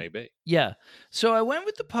this may be. Yeah. So I went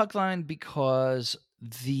with the puck line because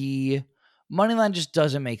the money line just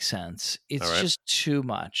doesn't make sense. It's just too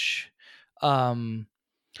much. Who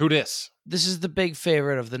dis? This is the big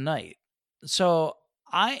favorite of the night. So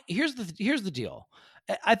here's the deal.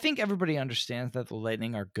 I think everybody understands that the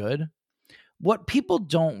Lightning are good. What people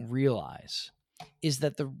don't realize is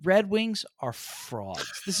that the Red Wings are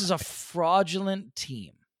frauds. This is a fraudulent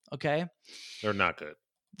team. Okay. They're not good.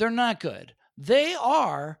 They're not good. They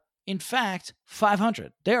are, in fact,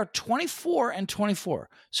 500. They are 24-24.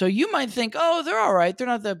 So you might think, oh, they're all right. They're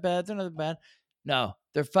not that bad. They're not that bad. No,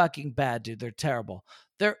 they're fucking bad, dude. They're terrible.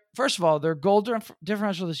 First of all, their goal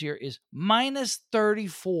differential this year is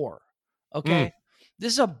 -34. Okay.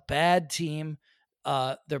 This is a bad team.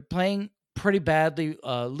 They're playing pretty badly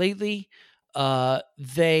lately.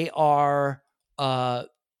 They are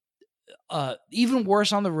even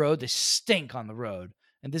worse on the road. They stink on the road.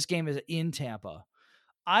 And this game is in Tampa.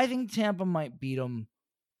 I think Tampa might beat them,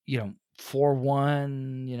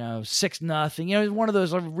 4-1, 6-0. One of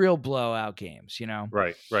those real blowout games,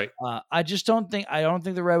 Right. I don't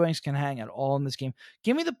think the Red Wings can hang at all in this game.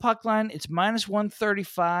 Give me the puck line. It's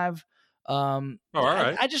 -135. All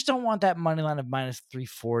right. I just don't want that money line of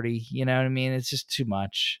 -340. You know what I mean? It's just too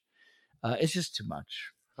much. It's just too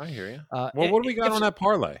much. I hear you. Well, what do we got on that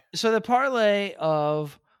parlay? So the parlay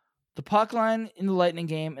of the puck line in the Lightning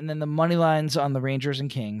game and then the money lines on the Rangers and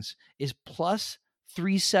Kings is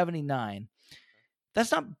 +379.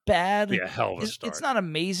 That's not bad. Be a hell of a start. It's not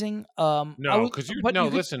amazing. No, because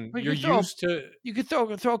you're used to. You could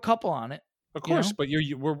throw a couple on it. Of course, but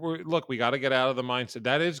we're look. We got to get out of the mindset.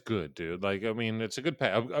 That is good, dude. Like, I mean, it's a good pay.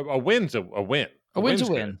 A win's a win. A win's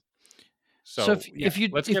a win. So if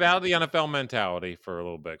let's get out of the NFL mentality for a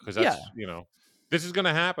little bit, because that's this is going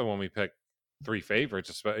to happen when we pick 3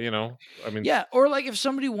 favorites. I mean, or like if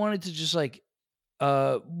somebody wanted to just like,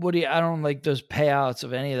 Woody, I don't like those payouts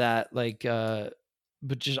of any of that. Like, but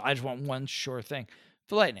I just want one sure thing.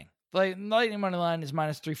 The Lightning money line is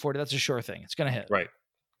 -340. That's a sure thing. It's going to hit. Right.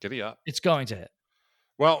 Giddy up. It's going to hit.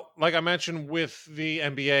 Well, like I mentioned with the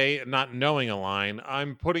NBA not knowing a line,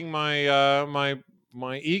 I'm putting my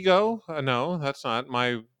my ego. No, that's not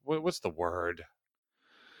my. What's the word?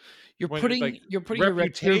 You're putting your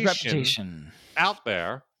reputation out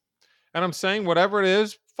there, and I'm saying whatever it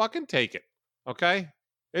is, fucking take it. Okay,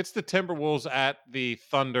 it's the Timberwolves at the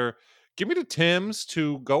Thunder. Give me the Tims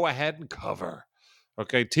to go ahead and cover.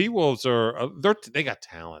 Okay, T-Wolves they got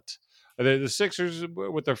talent. The Sixers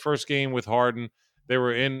with their first game with Harden, they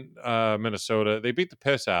were in Minnesota. They beat the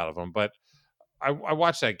piss out of them, but I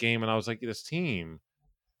watched that game and I was like, this team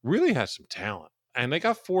really has some talent. And they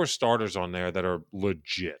got 4 starters on there that are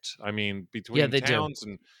legit. I mean, between Towns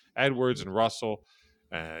and Edwards and Russell,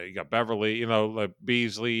 you got Beverly, like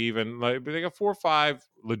Beasley, even. But they got 4 or 5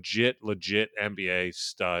 legit NBA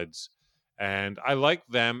studs. And I like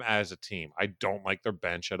them as a team. I don't like their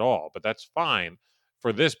bench at all, but that's fine.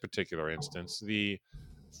 For this particular instance, the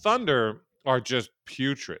Thunder are just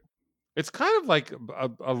putrid. It's kind of like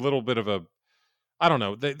a little bit of a, I don't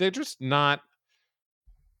know. They're just not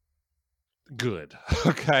good.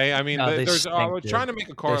 Okay, I mean, I was trying to make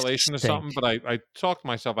a correlation to something, but I talked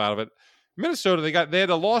myself out of it. Minnesota, they had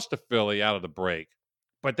a loss to Philly out of the break,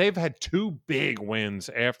 but they've had 2 big wins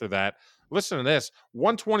after that. Listen to this: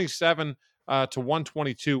 127 to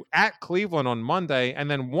 122 at Cleveland on Monday, and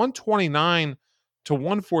then 129 to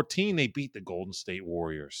 114. They beat the Golden State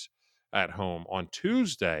Warriors at home on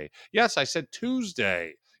Tuesday. Yes, I said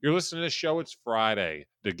Tuesday. You're listening to this show. It's Friday.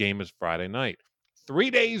 The game is Friday night.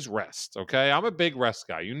 3 days rest. Okay, I'm a big rest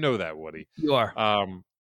guy. You know that, Woody. You are.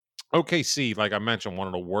 OKC, like I mentioned, one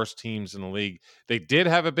of the worst teams in the league. They did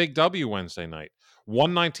have a big W Wednesday night,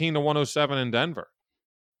 119 to 107 in Denver.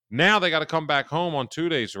 Now they got to come back home on 2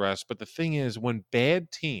 days rest. But the thing is, when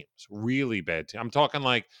bad teams, really bad teams, I'm talking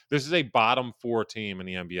like this is a bottom 4 team in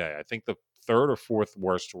the NBA. I think the 3rd or 4th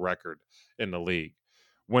worst record in the league.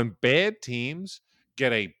 When bad teams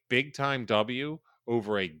get a big time W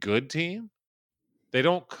over a good team, they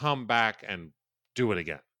don't come back and do it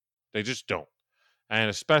again. They just don't. And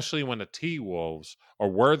especially when the T-Wolves are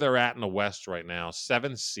where they're at in the West right now,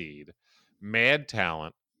 7th seed, mad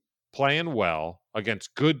talent, playing well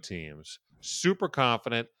against good teams, super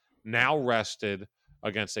confident, now rested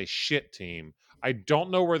against a shit team. I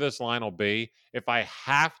don't know where this line will be. If I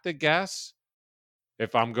have to guess,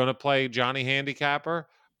 if I'm going to play Johnny Handicapper,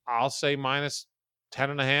 I'll say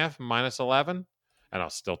 -10.5, -11, and I'll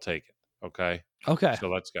still take it. Okay? Okay. So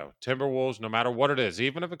let's go. Timberwolves, no matter what it is,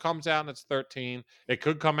 even if it comes out and it's 13, it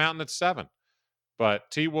could come out and it's 7. But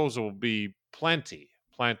T-Wolves will be plenty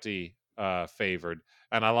favored,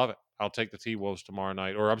 and I love it. I'll take the T-Wolves tomorrow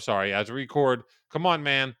night. Or I'm sorry, as we record. Come on,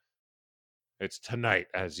 man. It's tonight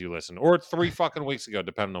as you listen. Or 3 fucking weeks ago,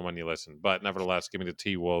 depending on when you listen. But nevertheless, give me the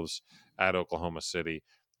T-Wolves at Oklahoma City,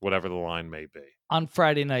 whatever the line may be. On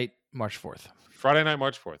Friday night, March 4th. Friday night,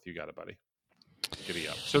 March 4th. You got it, buddy. Giddy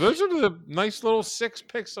up. So those are the nice little 6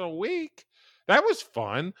 picks a week. That was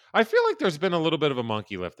fun. I feel like there's been a little bit of a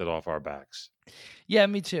monkey lifted off our backs. Yeah,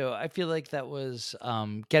 me too. I feel like that was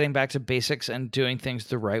getting back to basics and doing things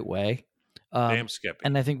the right way. Damn Skippy.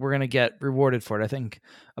 And I think we're gonna get rewarded for it. I think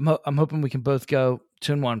I'm hoping we can both go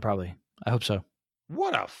 2-1 probably. I hope so.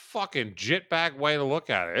 What a fucking jitbag way to look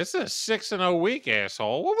at it. It's a 6-0 week,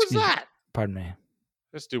 asshole. What was Excuse me. that? Pardon me.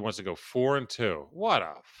 This dude wants to go 4-2. What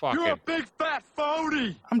a fucking. You're a big fat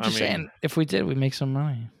phony. I'm I just mean- saying, if we did, we'd make some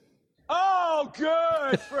money. Oh,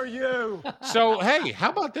 good for you. So hey, how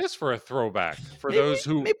about this for a throwback for those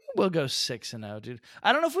who? Maybe we'll go 6-0, dude.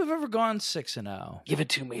 I don't know if we've ever gone 6-0. Give it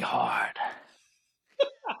to me hard.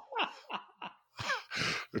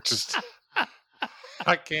 It's just.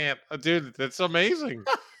 I can't, dude. That's amazing.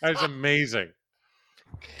 That's amazing.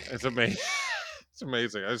 It's amazing. It's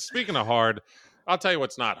amazing. Speaking of hard, I'll tell you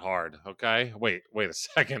what's not hard. Okay, wait a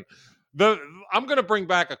second. I'm gonna bring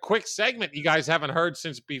back a quick segment you guys haven't heard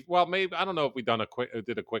since. Well, maybe I don't know if we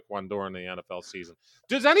did a quick one during the NFL season.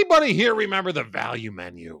 Does anybody here remember the value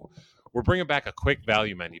menu? We're bringing back a quick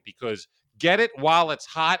value menu because get it while it's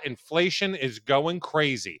hot. Inflation is going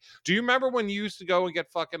crazy. Do you remember when you used to go and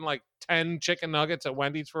get fucking like 10 chicken nuggets at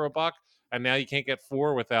Wendy's for $1, and now you can't get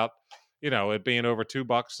 4 without, it being over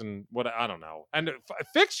 $2 and what, I don't know. And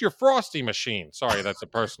fix your Frosty machine. Sorry, that's a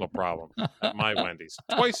personal problem at my Wendy's.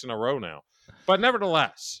 Twice in a row now. But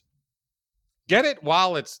nevertheless, get it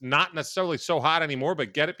while it's not necessarily so hot anymore,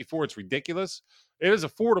 but get it before it's ridiculous. It is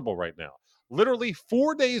affordable right now. Literally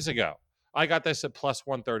 4 days ago, I got this at plus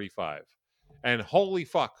 135. And holy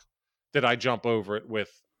fuck, did I jump over it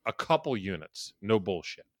with a couple units. No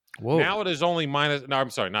bullshit. Whoa. Now it is only minus, no,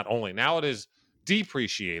 I'm sorry, not only. Now it is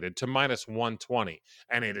depreciated to minus 120,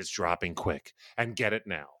 and it is dropping quick. And get it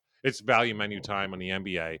now. It's value menu time on the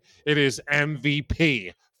NBA. It is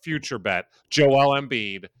MVP future bet, Joel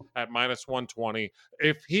Embiid at minus 120.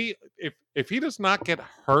 If he does not get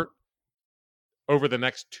hurt over the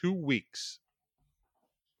next 2 weeks,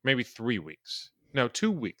 maybe 3 weeks, no,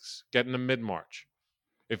 2 weeks, getting to mid-March.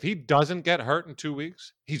 If he doesn't get hurt in 2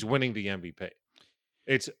 weeks, he's winning the MVP.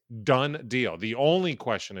 It's done deal. The only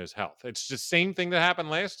question is health. It's the same thing that happened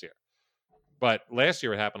last year. But last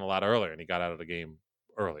year it happened a lot earlier, and he got out of the game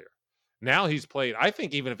earlier. Now he's played, I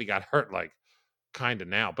think even if he got hurt, like, kind of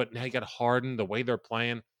now. But now you got Harden, the way they're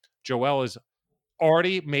playing. Joel has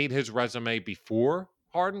already made his resume before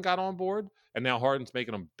Harden got on board, and now Harden's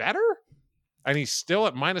making him better? And he's still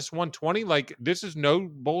at minus 120? Like, this is no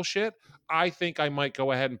bullshit. I think I might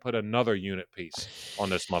go ahead and put another unit piece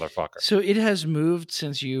on this motherfucker. So it has moved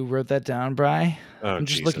since you wrote that down, Bri. Oh, I'm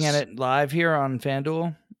just looking at it live here on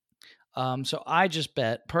FanDuel. So I just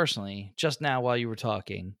bet personally, just now while you were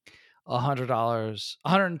talking, $100,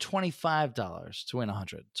 $125 to win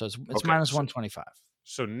 100. So it's Okay, minus so- 125.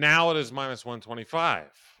 So now it is minus 125.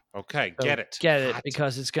 Okay, So get it. Get it Hot.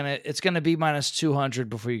 because it's gonna be minus 200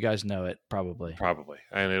 before you guys know it, probably. Probably.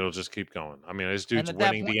 And it'll just keep going. I mean, this dude's And at that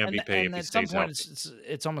winning the point- MVP and if he at some stays point,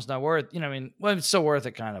 healthy. it's almost not worth. Well, it's still worth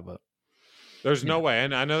it, kind of. But There's no way.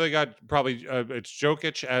 And I know they got probably it's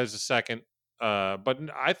Jokic as a second. But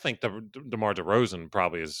I think the DeMar DeRozan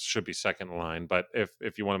probably should be second in line. But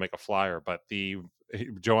if you want to make a flyer, but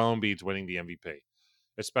Joel Embiid's winning the MVP,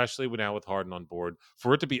 especially now with Harden on board,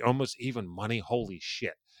 for it to be almost even money. Holy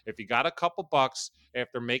shit! If you got a couple bucks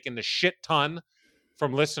after making the shit ton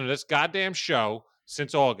from listening to this goddamn show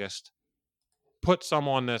since August, put some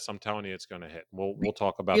on this. I'm telling you, it's going to hit. We'll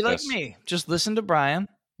talk about be like this. me, just listen to Brian.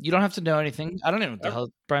 You don't have to know anything. I don't know what the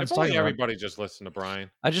hell Brian's If only talking about. everybody just listened to Brian.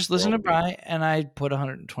 I just listened to World Brian, and I put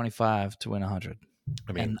 125 to win 100.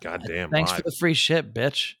 I mean, And goddamn. Thanks live. for the free shit,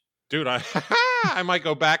 bitch. Dude, I might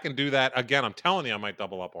go back and do that again. I'm telling you, I might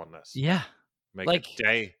double up on this. Yeah, Make like, a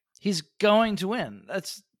day he's going to win.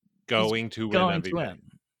 That's going to win going MVP. to win.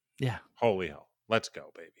 Yeah, Holy hell. Let's go,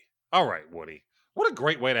 baby. All right, Woody. What a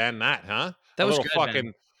great way to end that, huh? That a was little good, man.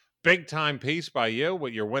 fucking big time piece by you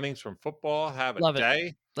with your winnings from football. Have a Love it.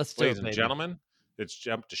 day. let's do Ladies it, and baby. gentlemen, it's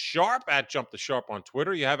Jump to Sharp at Jump to Sharp on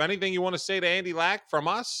Twitter. You have anything you want to say to Andy Lack from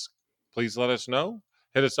us? Please let us know.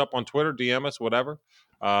 Hit us up on Twitter, DM us, whatever.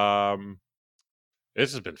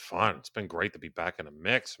 This has been fun. It's been great to be back in the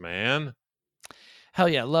mix, man. Hell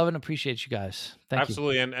yeah, love and appreciate you guys. Thank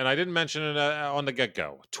Absolutely. And I didn't mention it on the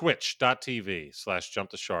get-go. Twitch.tv/Jump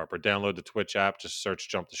to Sharp, or download the Twitch app. Just search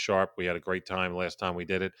Jump to Sharp. We had a great time last time we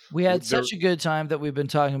did it. you. We had There- such a good time that we've been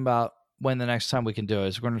talking about when the next time we can do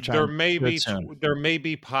it. So we're going to try. There and may do it be soon. there may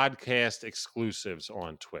be podcast exclusives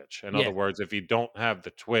on Twitch. In Yeah. other words, if you don't have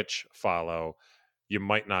the Twitch follow, you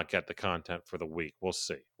might not get the content for the week. We'll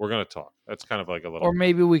see. We're going to talk. That's kind of like a little. Or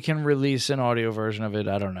maybe we can release an audio version of it.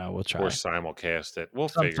 I don't know. We'll try. Or simulcast it. We'll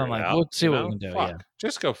Something figure it like- out. we'll see you what we know? can do, Fuck. yeah.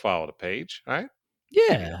 Just go follow the page. All right.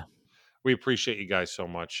 Yeah. We appreciate you guys so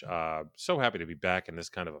much. So happy to be back in this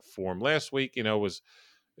kind of a form. Last week, it was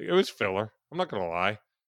filler. I'm not going to lie.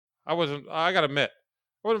 I got to admit,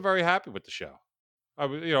 I wasn't very happy with the show. I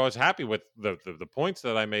was happy with the points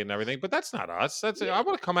that I made and everything, but that's not us. I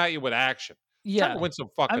want to come at you with action. Trying Yeah. to win some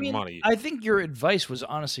fucking I mean, money. I think your advice was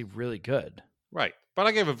honestly really good. Right. But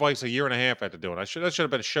I gave advice a year and a half after doing it. That should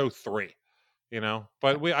have been show 3,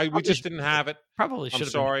 But we just didn't have it. Probably should have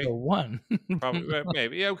sorry. been show 1. Probably,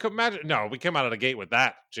 maybe. Yeah, we could imagine. No, we came out of the gate with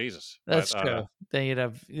that. Jesus. That's But, true. Then you'd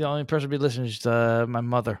have the only person to be listening is my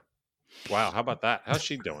mother. Wow. How about that? How's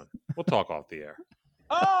she doing? We'll talk off the air.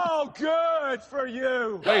 Oh, good for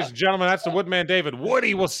you. Ladies and gentlemen, that's the Woodman David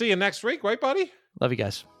Woody. We'll see you next week, right, buddy? Love you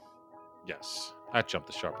guys. Yes. At Jump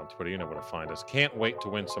the Sharp on Twitter. You know where to find us. Can't wait to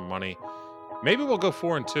win some money. Maybe we'll go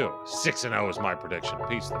 4-2. 6-0 is my prediction.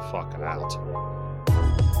 Peace the fuck out.